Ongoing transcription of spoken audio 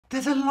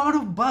There's a lot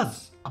of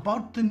buzz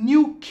about the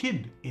new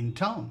kid in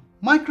town,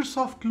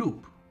 Microsoft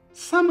Loop.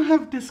 Some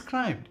have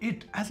described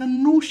it as a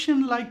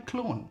Notion-like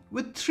clone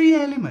with 3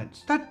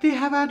 elements that they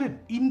have added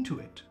into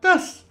it,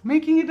 thus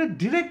making it a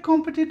direct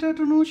competitor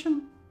to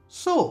Notion.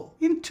 So,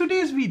 in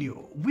today's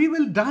video, we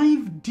will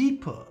dive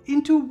deeper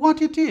into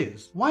what it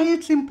is, why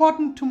it's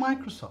important to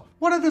Microsoft,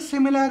 what are the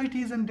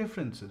similarities and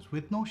differences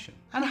with Notion,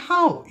 and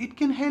how it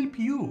can help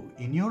you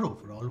in your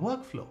overall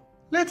workflow.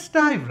 Let's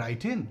dive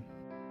right in.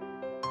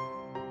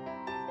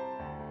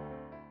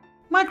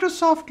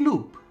 Microsoft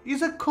Loop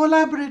is a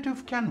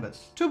collaborative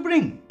canvas to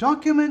bring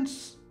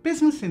documents,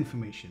 business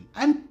information,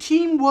 and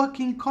team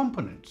working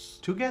components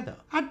together.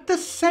 At the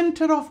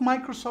center of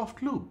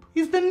Microsoft Loop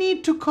is the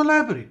need to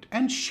collaborate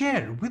and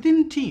share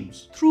within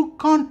teams through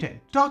content,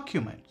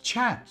 documents,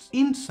 chats,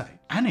 insight,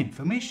 and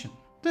information.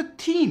 The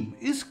theme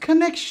is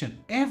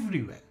connection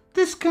everywhere.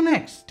 This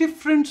connects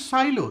different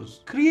silos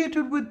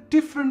created with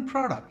different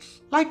products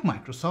like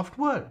Microsoft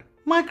Word,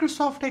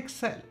 Microsoft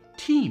Excel,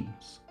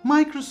 Teams,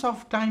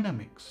 Microsoft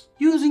Dynamics,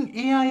 using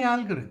AI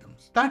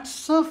algorithms that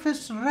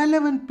surface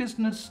relevant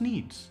business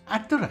needs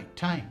at the right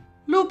time.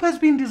 Loop has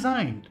been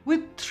designed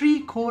with 3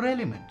 core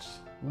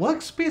elements: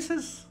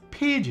 workspaces,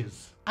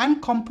 pages,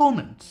 and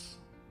components.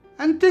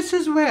 And this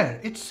is where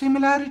its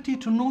similarity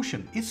to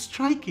Notion is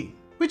striking,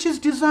 which is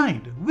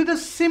designed with a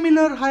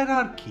similar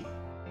hierarchy.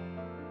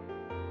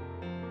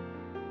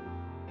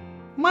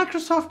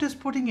 Microsoft is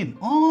putting in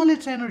all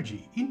its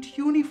energy into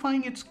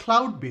unifying its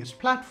cloud-based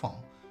platform,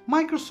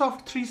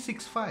 Microsoft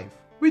 365,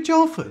 which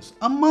offers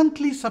a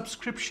monthly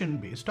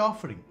subscription-based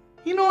offering.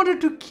 In order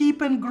to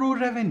keep and grow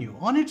revenue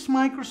on its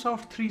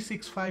Microsoft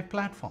 365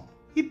 platform,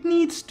 it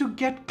needs to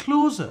get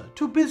closer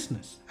to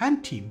business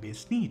and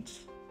team-based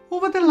needs.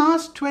 Over the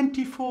last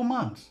 24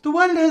 months, the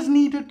world has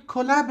needed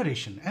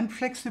collaboration and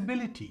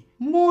flexibility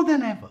more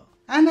than ever,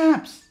 and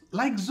apps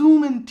like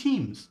Zoom and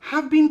Teams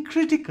have been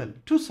critical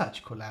to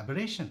such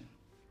collaboration.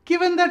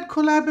 Given that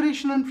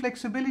collaboration and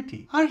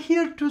flexibility are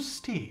here to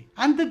stay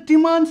and the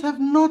demands have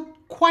not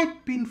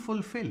quite been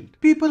fulfilled,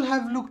 people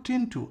have looked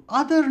into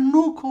other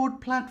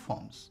no-code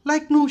platforms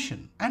like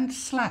Notion and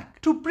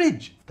Slack to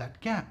bridge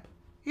that gap.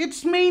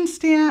 Its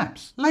mainstay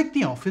apps like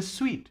the Office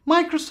Suite,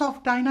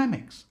 Microsoft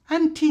Dynamics,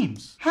 and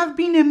Teams have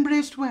been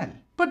embraced well,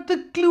 but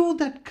the glue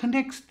that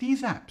connects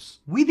these apps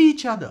with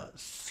each other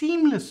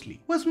seamlessly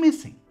was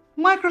missing.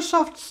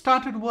 Microsoft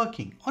started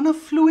working on a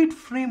fluid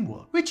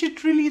framework which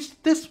it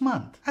released this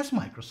month as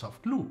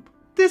Microsoft Loop.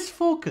 This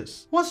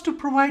focus was to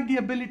provide the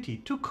ability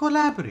to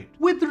collaborate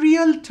with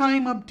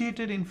real-time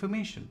updated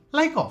information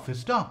like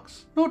Office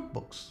docs,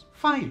 notebooks,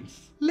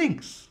 files,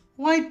 links,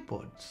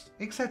 whiteboards,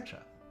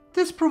 etc.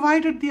 This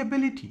provided the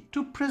ability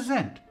to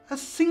present a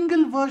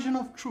single version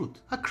of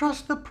truth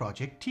across the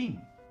project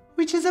team,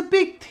 which is a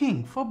big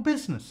thing for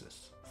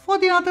businesses. For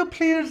the other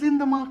players in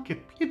the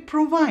market, it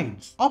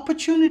provides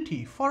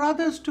opportunity for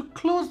others to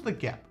close the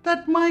gap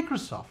that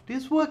Microsoft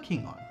is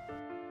working on.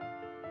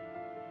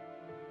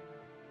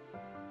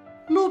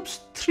 Loop's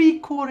 3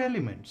 core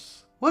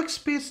elements,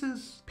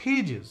 workspaces,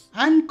 pages,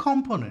 and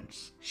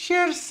components,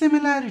 share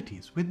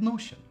similarities with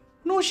Notion.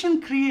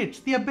 Notion creates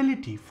the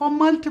ability for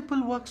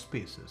multiple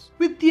workspaces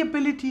with the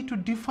ability to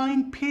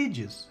define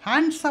pages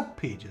and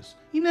subpages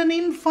in an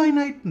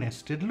infinite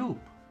nested loop.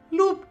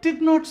 Loop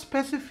did not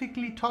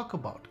specifically talk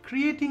about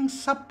creating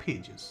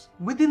subpages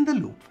within the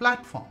Loop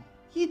platform.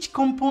 Each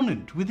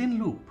component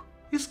within Loop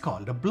is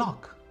called a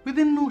block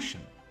within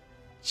Notion.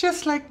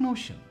 Just like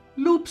Notion,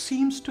 Loop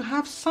seems to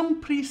have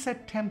some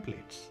preset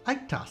templates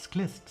like task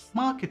lists,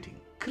 marketing,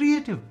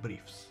 creative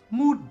briefs,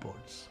 mood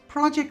boards,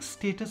 project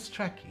status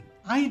tracking,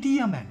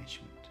 idea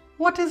management.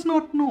 What is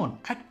not known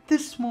at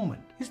this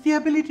moment is the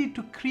ability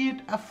to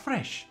create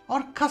afresh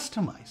or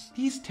customize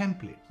these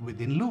templates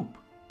within Loop.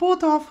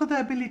 Both offer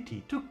the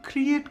ability to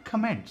create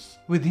comments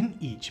within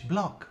each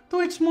block,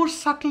 though it's more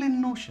subtle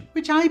in Notion,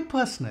 which I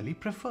personally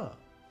prefer.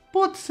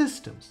 Both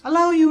systems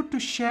allow you to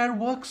share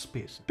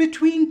workspace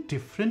between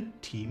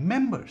different team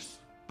members.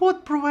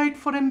 Both provide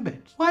for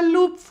embeds. While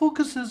Loop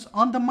focuses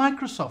on the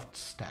Microsoft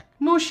stack,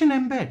 Notion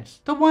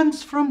embeds the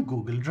ones from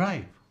Google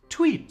Drive,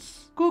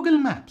 Tweets, Google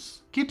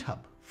Maps,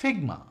 GitHub,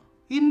 Figma,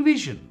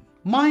 InVision,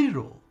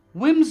 Miro,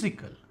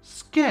 Whimsical,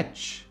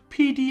 Sketch,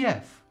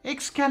 PDF,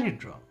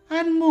 Excalibur,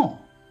 and more.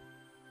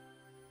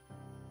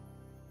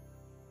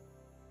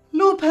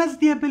 Loop has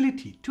the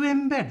ability to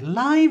embed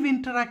live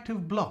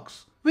interactive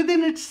blocks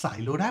within its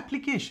siloed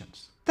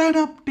applications that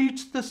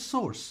updates the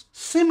source,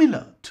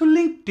 similar to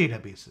linked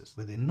databases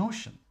within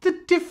Notion. The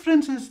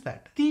difference is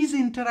that these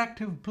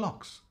interactive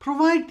blocks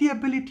provide the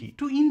ability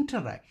to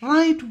interact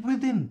right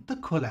within the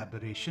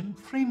collaboration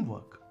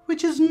framework,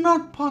 which is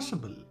not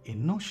possible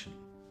in Notion.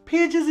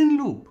 Pages in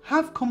Loop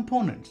have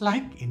components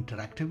like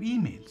interactive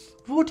emails,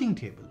 voting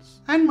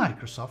tables, and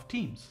Microsoft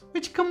Teams,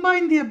 which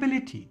combine the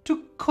ability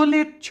to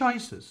collate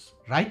choices,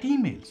 write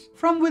emails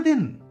from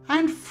within,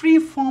 and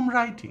free-form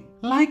writing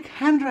like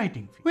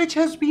handwriting, which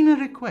has been a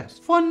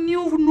request for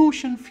new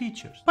Notion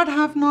features but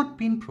have not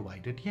been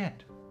provided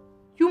yet.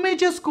 You may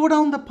just go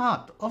down the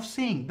path of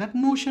saying that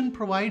Notion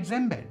provides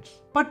embeds,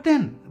 but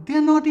then they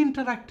are not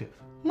interactive.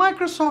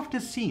 Microsoft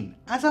is seen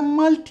as a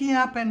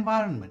multi-app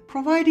environment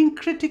providing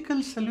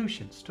critical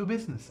solutions to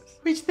businesses,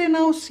 which they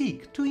now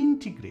seek to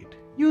integrate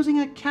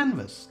using a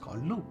canvas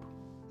called Loop.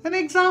 An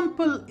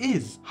example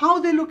is how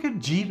they look at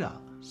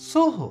Jira,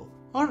 Soho,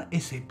 or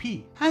SAP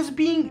as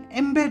being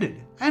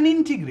embedded and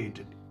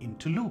integrated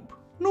into Loop.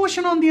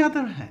 Notion, on the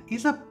other hand,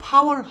 is a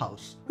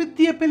powerhouse with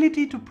the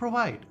ability to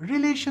provide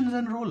relations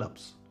and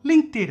rollups,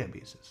 linked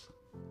databases,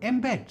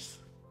 embeds,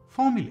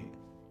 formulae,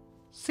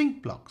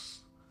 sync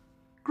blocks,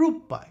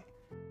 group by,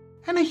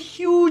 and a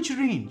huge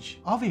range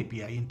of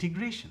API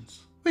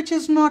integrations, which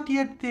is not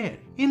yet there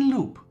in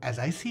Loop as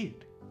I see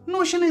it.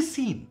 Notion is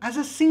seen as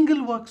a single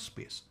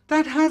workspace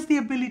that has the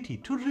ability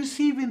to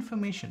receive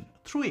information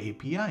through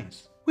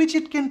APIs, which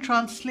it can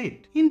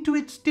translate into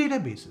its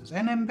databases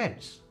and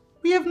embeds.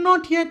 We have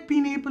not yet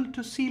been able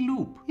to see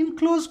Loop in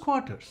close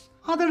quarters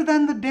other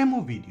than the demo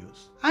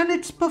videos and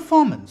its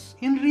performance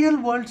in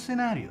real-world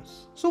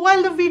scenarios. So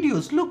while the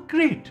videos look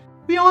great,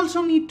 we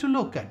also need to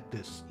look at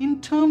this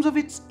in terms of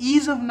its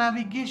ease of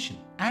navigation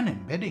and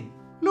embedding.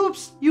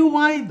 Loop's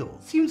UI though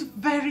seems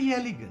very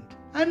elegant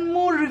and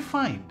more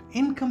refined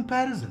in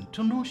comparison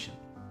to Notion.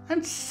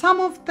 And some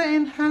of the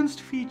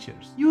enhanced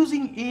features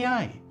using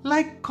AI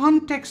like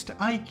Context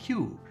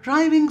IQ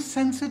driving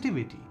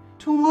sensitivity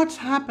to what's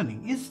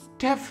happening is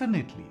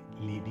definitely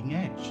leading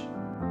edge.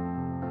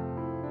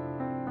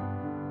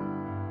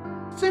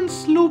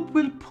 Since Loop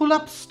will pull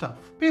up stuff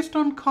based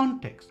on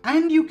context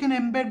and you can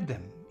embed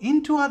them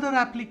into other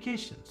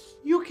applications,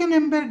 you can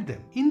embed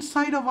them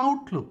inside of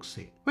Outlook,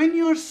 say, when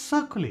you are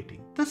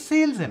circulating the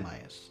sales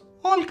MIS.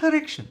 All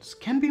corrections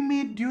can be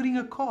made during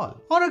a call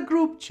or a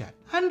group chat,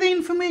 and the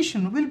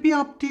information will be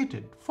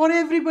updated for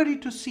everybody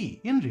to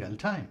see in real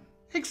time.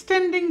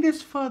 Extending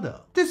this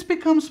further, this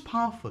becomes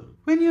powerful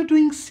when you're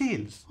doing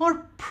sales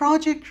or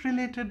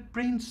project-related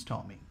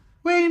brainstorming,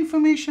 where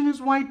information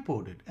is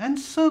whiteboarded and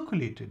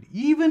circulated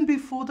even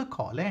before the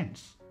call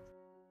ends.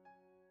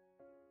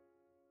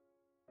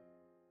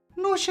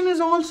 Notion is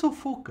also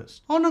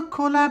focused on a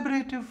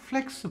collaborative,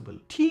 flexible,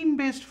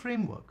 team-based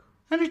framework,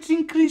 and it's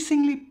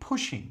increasingly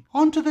pushing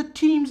onto the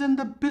teams and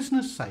the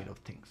business side of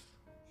things.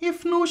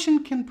 If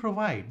Notion can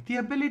provide the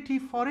ability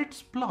for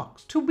its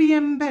blocks to be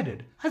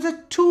embedded as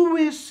a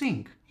two-way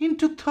sync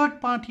into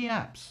third-party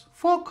apps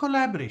for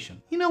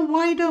collaboration in a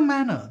wider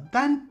manner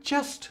than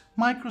just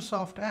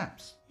Microsoft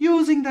apps,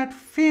 using that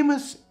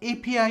famous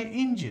API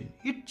engine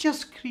it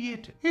just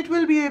created, it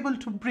will be able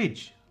to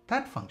bridge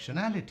that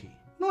functionality.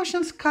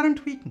 Notion's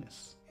current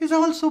weakness is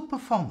also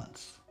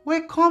performance,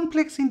 where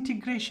complex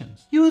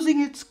integrations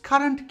using its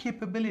current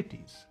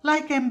capabilities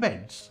like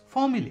embeds,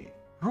 formulae,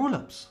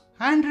 rollups,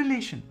 and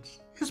relations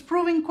is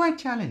proving quite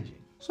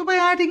challenging. So by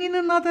adding in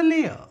another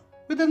layer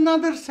with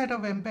another set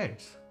of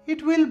embeds,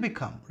 it will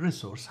become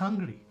resource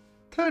hungry.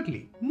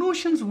 Thirdly,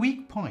 Notion's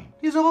weak point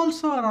is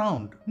also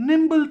around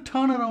nimble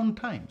turnaround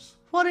times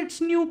for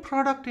its new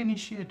product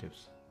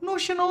initiatives.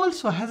 Notion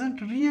also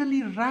hasn't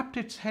really wrapped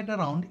its head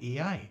around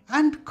AI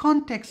and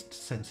context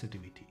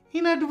sensitivity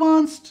in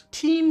advanced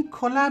team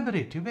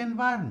collaborative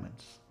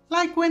environments,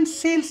 like when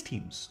sales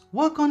teams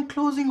work on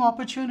closing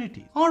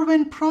opportunities or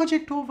when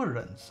project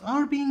overruns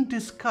are being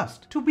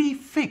discussed to be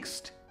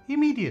fixed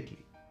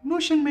immediately.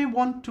 Notion may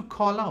want to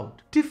call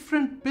out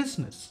different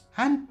business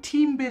and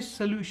team-based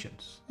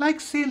solutions like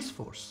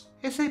Salesforce,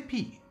 SAP,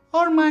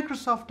 or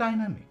Microsoft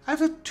Dynamics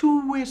as a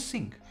two-way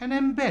sync and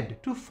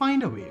embed to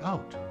find a way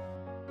out.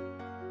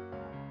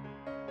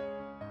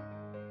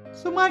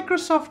 So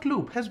Microsoft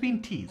Loop has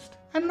been teased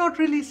and not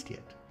released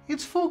yet.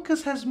 Its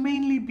focus has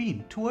mainly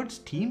been towards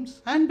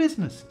teams and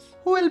businesses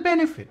who will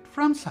benefit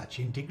from such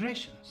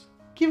integrations.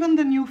 Given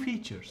the new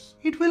features,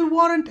 it will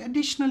warrant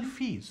additional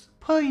fees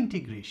per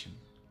integration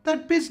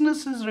that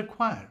businesses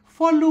require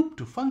for Loop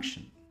to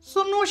function.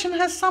 So Notion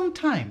has some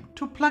time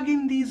to plug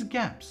in these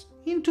gaps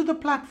into the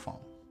platform.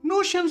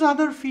 Notion's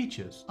other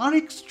features are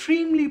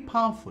extremely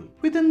powerful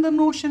within the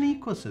Notion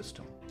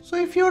ecosystem. So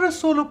if you're a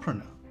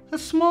solopreneur, a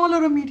small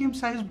or a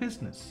medium-sized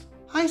business,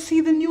 I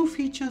see the new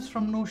features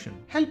from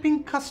Notion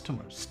helping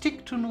customers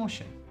stick to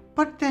Notion.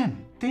 But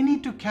then they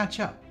need to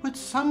catch up with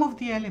some of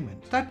the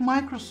elements that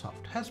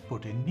Microsoft has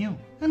put in new.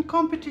 And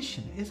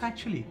competition is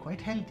actually quite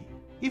healthy.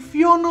 If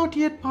you're not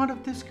yet part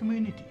of this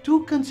community,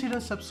 do consider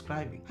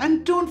subscribing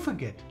and don't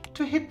forget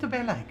to hit the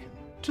bell icon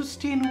to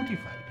stay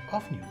notified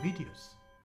of new videos.